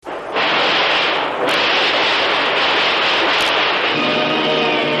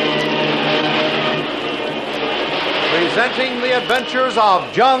presenting the adventures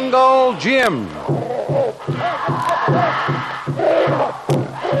of Jungle Jim.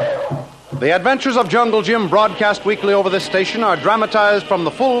 The Adventures of Jungle Jim, broadcast weekly over this station, are dramatized from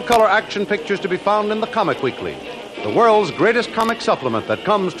the full-color action pictures to be found in the Comic Weekly, the world's greatest comic supplement that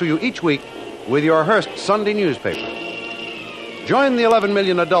comes to you each week with your Hearst Sunday newspaper. Join the 11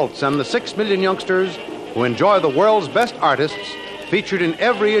 million adults and the 6 million youngsters who enjoy the world's best artists featured in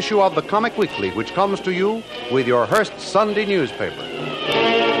every issue of the Comic Weekly, which comes to you with your Hearst Sunday newspaper.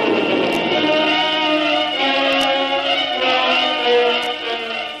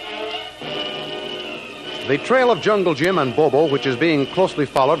 The trail of Jungle Jim and Bobo, which is being closely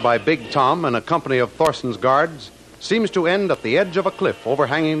followed by Big Tom and a company of Thorson's guards, seems to end at the edge of a cliff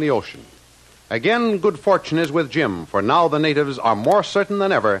overhanging the ocean. Again, good fortune is with Jim, for now the natives are more certain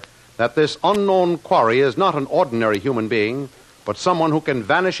than ever that this unknown quarry is not an ordinary human being, but someone who can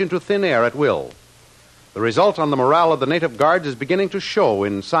vanish into thin air at will. The result on the morale of the native guards is beginning to show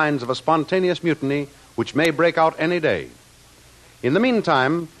in signs of a spontaneous mutiny which may break out any day. In the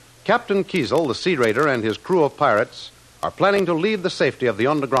meantime, Captain Kiesel, the sea raider, and his crew of pirates are planning to leave the safety of the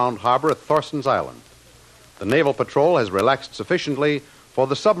underground harbor at Thorson's Island. The naval patrol has relaxed sufficiently for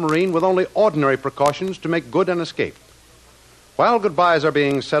the submarine with only ordinary precautions to make good an escape. While goodbyes are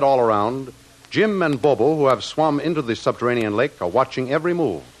being said all around, Jim and Bobo, who have swum into the subterranean lake, are watching every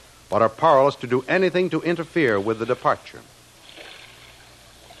move, but are powerless to do anything to interfere with the departure.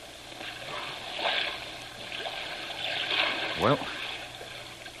 Well,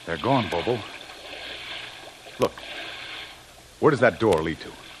 they're gone, Bobo. Look, where does that door lead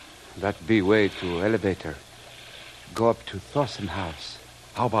to? That be way to elevator. Go up to Thorson House.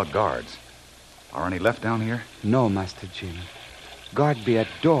 How about guards? Are any left down here? No, Master Jim. Guard be at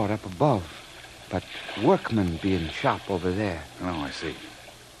door up above, but workmen be in shop over there. Oh, I see.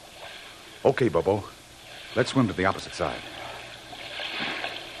 Okay, Bobo. Let's swim to the opposite side.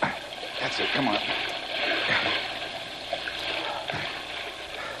 That's it. Come on.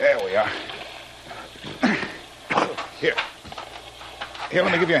 There we are. Here. Here,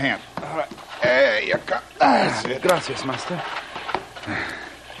 let me give you a hand. All right. There you go. That's it. Gracias, Master.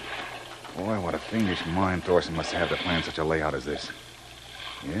 Boy, what a fiendish mind Thorson must have to plan such a layout as this.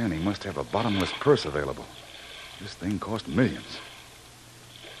 Yeah, and he must have a bottomless purse available. This thing cost millions.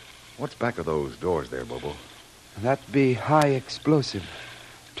 What's back of those doors there, Bobo? That be high explosive.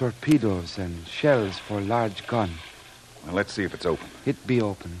 Torpedoes and shells for large gun. Well, let's see if it's open. It be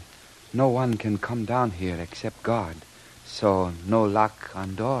open. No one can come down here except guard. So no lock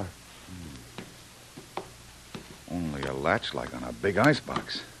on door. Only a latch like on a big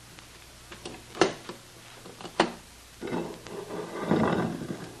icebox.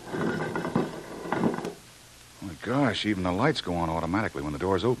 My gosh, even the lights go on automatically when the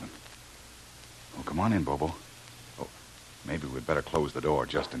door's open. Oh, come on in, Bobo. Oh, maybe we'd better close the door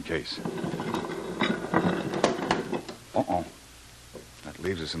just in case. Uh-oh. That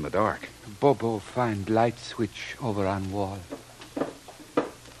leaves us in the dark. Bobo find light switch over on wall.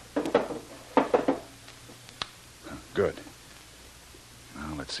 Good.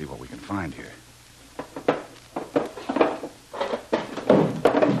 Now, let's see what we can find here.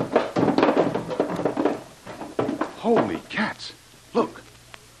 Holy cats. Look.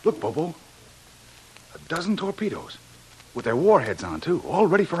 Look, Bobo. A dozen torpedoes. With their warheads on, too. All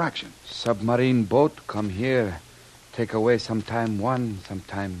ready for action. Submarine boat come here. Take away sometime 1,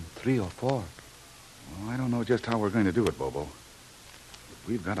 sometime 3 or 4. Well, I don't know just how we're going to do it, Bobo. But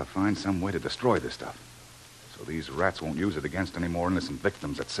we've got to find some way to destroy this stuff. So these rats won't use it against any more innocent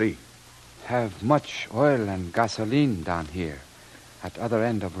victims at sea. Have much oil and gasoline down here. At other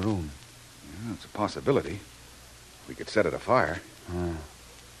end of room. Yeah, it's a possibility. We could set it afire.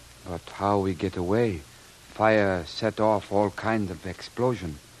 But how we get away? Fire set off all kinds of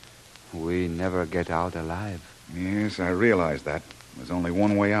explosion. We never get out alive. Yes, I realize that. There's only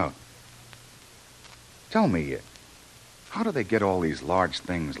one way out. Tell me, how do they get all these large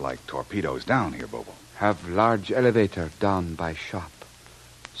things like torpedoes down here, Bobo? Have large elevator down by shop.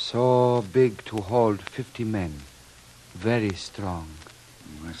 So big to hold 50 men. Very strong.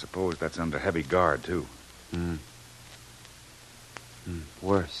 I suppose that's under heavy guard, too.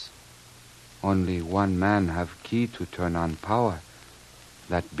 Worse. Only one man have key to turn on power.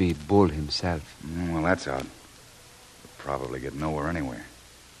 That be Bull himself. Well, that's out. We'll probably get nowhere anywhere.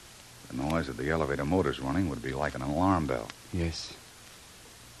 The noise of the elevator motors running would be like an alarm bell. Yes.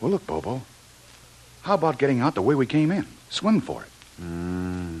 Well, look, Bobo. How about getting out the way we came in? Swim for it.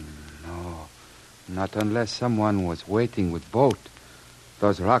 No. Not unless someone was waiting with boat.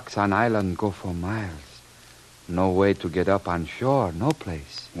 Those rocks on island go for miles. No way to get up on shore, no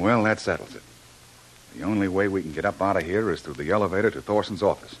place. Well, that settles it. The only way we can get up out of here is through the elevator to Thorson's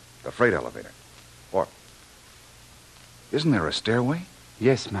office. The freight elevator. What? Isn't there a stairway?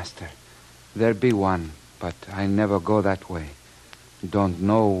 Yes, master. There be one, but I never go that way. Don't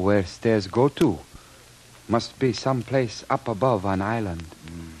know where stairs go to. Must be some place up above on island.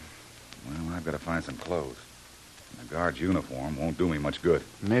 Well, I've got to find some clothes. The guard's uniform won't do me much good.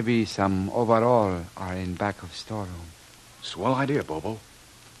 Maybe some overall are in back of storeroom. Swell idea, Bobo.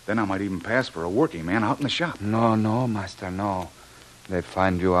 Then I might even pass for a working man out in the shop. No, master, no. They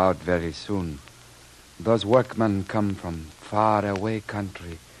find you out very soon. Those workmen come from far away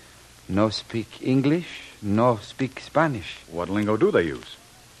country. No speak English, no speak Spanish. What lingo do they use?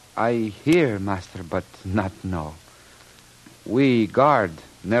 I hear, master, but not know. We guard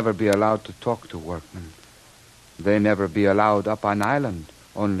never be allowed to talk to workmen. They never be allowed up on island,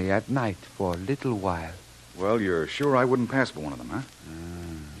 only at night for a little while. Well, you're sure I wouldn't pass for one of them, huh?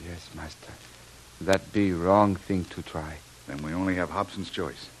 Yes, master. That be wrong thing to try. Then we only have Hobson's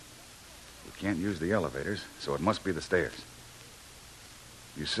choice. We can't use the elevators, so it must be the stairs.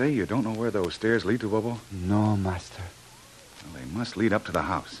 You say you don't know where those stairs lead to, Bobo? No, master. Well, they must lead up to the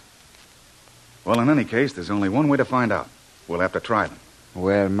house. Well, in any case, there's only one way to find out. We'll have to try them.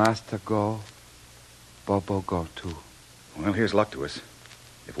 Where master go, Bobo go too. Well, here's luck to us.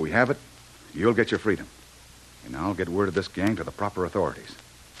 If we have it, you'll get your freedom. And I'll get word of this gang to the proper authorities.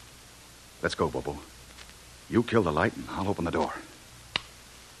 Let's go, Bobo. You kill the light, and I'll open the door.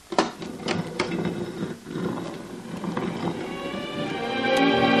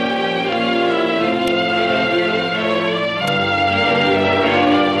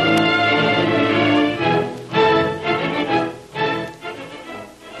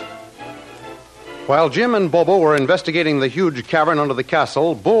 While Jim and Bobo were investigating the huge cavern under the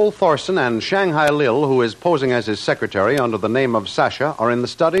castle, Bull Thorson and Shanghai Lil, who is posing as his secretary under the name of Sasha, are in the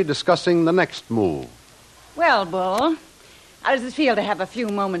study discussing the next move. Well, Bull, how does it feel to have a few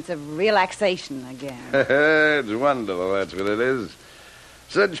moments of relaxation again? It's wonderful, that's what it is.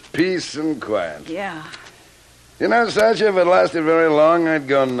 Such peace and quiet. Yeah. You know, Sasha, if it lasted very long, I'd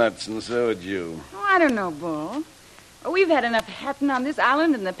go nuts, and so would you. Oh, I don't know, Bull. We've had enough happening on this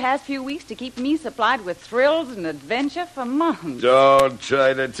island in the past few weeks to keep me supplied with thrills and adventure for months. Don't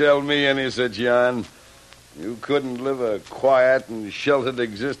try to tell me any such yarn. You couldn't live a quiet and sheltered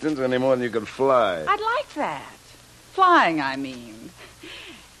existence any more than you could fly. I'd like that. Flying, I mean.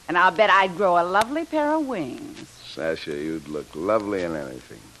 And I'll bet I'd grow a lovely pair of wings. Sasha, you'd look lovely in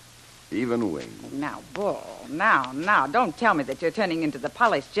anything. Even wings. Now, Bull, now, don't tell me that you're turning into the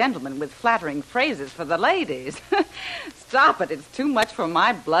polished gentleman with flattering phrases for the ladies. Stop it, it's too much for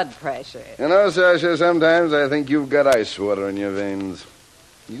my blood pressure. You know, Sasha, sometimes I think you've got ice water in your veins.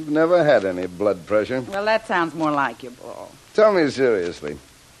 You've never had any blood pressure. Well, that sounds more like you, Bull. Tell me seriously,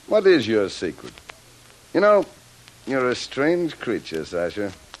 what is your secret? You know, you're a strange creature,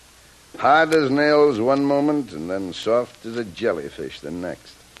 Sasha. Hard as nails one moment, and then soft as a jellyfish the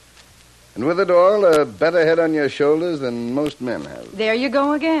next. And with it all, a better head on your shoulders than most men have. There you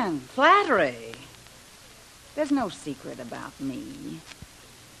go again. Flattery. There's no secret about me.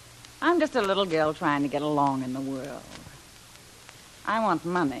 I'm just a little girl trying to get along in the world. I want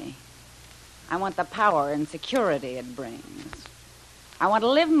money. I want the power and security it brings. I want to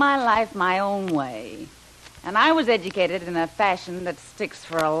live my life my own way. And I was educated in a fashion that sticks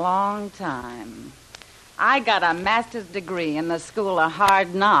for a long time. I got a master's degree in the School of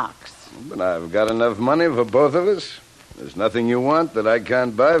Hard Knocks. But I've got enough money for both of us. There's nothing you want that I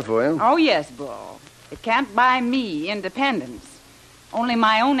can't buy for you. Oh, yes, Bull. It can't buy me independence. Only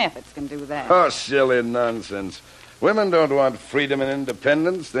my own efforts can do that. Oh, silly nonsense. Women don't want freedom and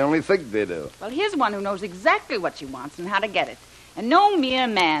independence. They only think they do. Well, here's one who knows exactly what she wants and how to get it. And no mere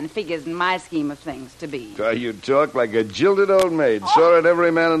man figures in my scheme of things to be. Why, you talk like a jilted old maid. Sore at every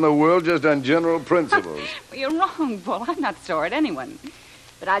man in the world just on general principles. Well, you're wrong, Bull. I'm not sore at anyone.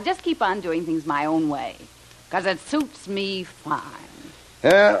 But I'll just keep on doing things my own way. Because it suits me fine.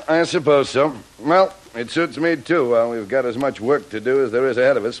 Yeah, I suppose so. Well, it suits me, too, while we've got as much work to do as there is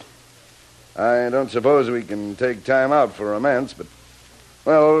ahead of us. I don't suppose we can take time out for romance, but,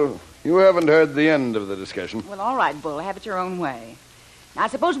 well, you haven't heard the end of the discussion. Well, all right, Bull. Have it your own way. Now,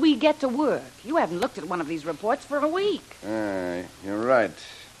 suppose we get to work. You haven't looked at one of these reports for a week. You're right.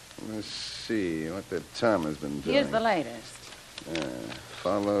 Let's see what the Tom has been doing. Here's the latest.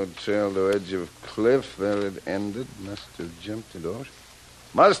 Followed, trail to edge of cliff. There it ended. Must have jumped into ocean.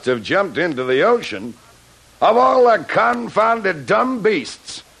 Must have jumped into the ocean? Of all the confounded dumb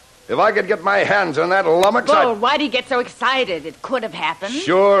beasts. If I could get my hands on that lummox, Bull, why'd he get so excited? It could have happened.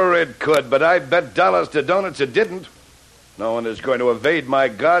 Sure it could, but I bet dollars to donuts it didn't. No one is going to evade my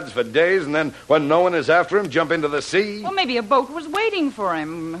guards for days, and then when no one is after him, jump into the sea. Well, maybe a boat was waiting for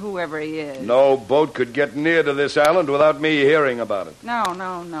him, whoever he is. No boat could get near to this island without me hearing about it. No,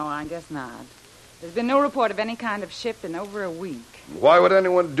 I guess not. There's been no report of any kind of ship in over a week. Why would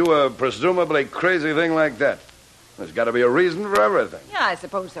anyone do a presumably crazy thing like that? There's got to be a reason for everything. Yeah, I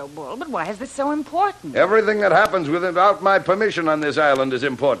suppose so, Bull, but why is this so important? Everything that happens without my permission on this island is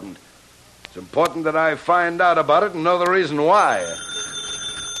important. It's important that I find out about it and know the reason why.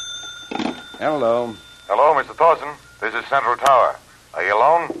 Hello. Hello, Mr. Thorson. This is Central Tower. Are you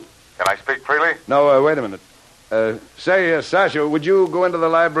alone? Can I speak freely? No, wait a minute. Sasha, would you go into the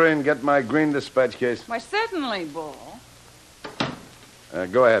library and get my green dispatch case? Why, certainly, Bull.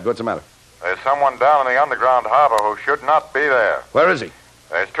 Go ahead. What's the matter? There's someone down in the underground harbor who should not be there. Where is he?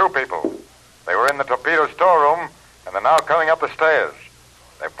 There's two people. They were in the torpedo storeroom, and they're now coming up the stairs.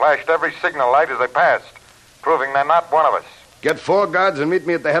 They flashed every signal light as they passed, proving they're not one of us. Get 4 guards and meet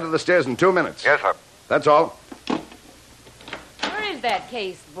me at the head of the stairs in 2 minutes. Yes, sir. That's all. Where is that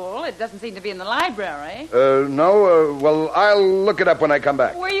case, Bull? It doesn't seem to be in the library. No. Well, I'll look it up when I come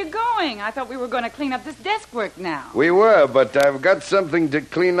back. Where are you going? I thought we were going to clean up this desk work now. We were, but I've got something to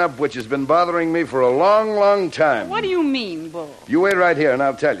clean up which has been bothering me for a long, long time. What do you mean, Bull? You wait right here and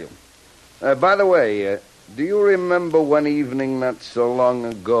I'll tell you. By the way, do you remember one evening not so long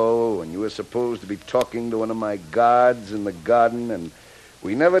ago when you were supposed to be talking to one of my guards in the garden and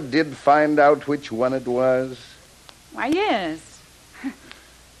we never did find out which one it was? Why, yes.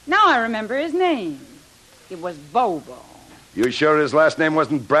 Now I remember his name. It was Bobo. You sure his last name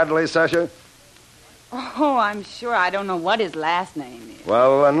wasn't Bradley, Sasha? Oh, I'm sure. I don't know what his last name is.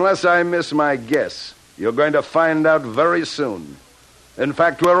 Well, unless I miss my guess, you're going to find out very soon. In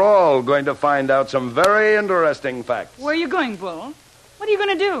fact, we're all going to find out some very interesting facts. Where are you going, Bull? What are you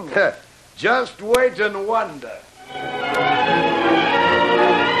going to do? Just wait and wonder.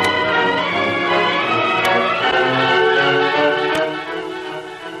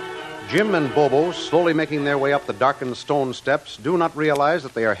 Jim and Bobo, slowly making their way up the darkened stone steps, do not realize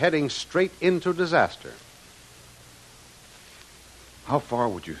that they are heading straight into disaster. How far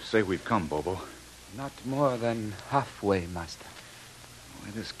would you say we've come, Bobo? Not more than halfway, master.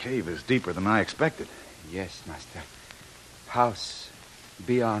 Well, this cave is deeper than I expected. Yes, master. House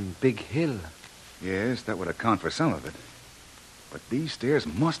beyond Big Hill. Yes, that would account for some of it. But these stairs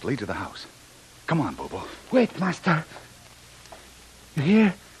must lead to the house. Come on, Bobo. Wait, master. You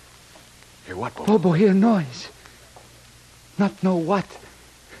hear? Hear what, Bobo? Bobo hear noise. Not know what.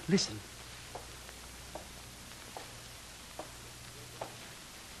 Listen.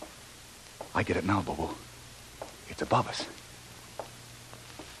 I get it now, Bobo. It's above us.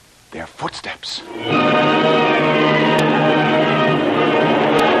 They're footsteps.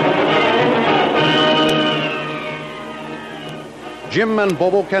 Jim and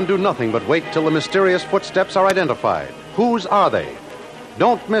Bobo can do nothing but wait till the mysterious footsteps are identified. Whose are they?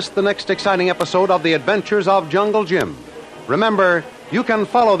 Don't miss the next exciting episode of The Adventures of Jungle Jim. Remember, you can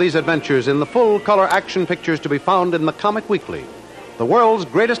follow these adventures in the full-color action pictures to be found in the Comic Weekly, the world's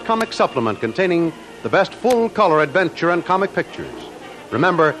greatest comic supplement containing the best full-color adventure and comic pictures.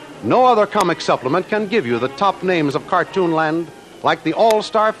 Remember, no other comic supplement can give you the top names of Cartoonland like the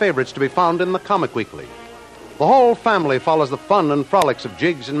all-star favorites to be found in the Comic Weekly. The whole family follows the fun and frolics of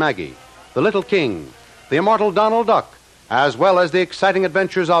Jiggs and Maggie, the Little King, the immortal Donald Duck, as well as the exciting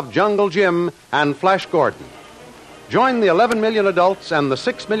adventures of Jungle Jim and Flash Gordon. Join the 11 million adults and the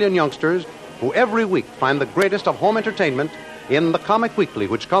 6 million youngsters who every week find the greatest of home entertainment in the Comic Weekly,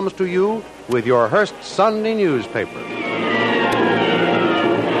 which comes to you with your Hearst Sunday newspaper.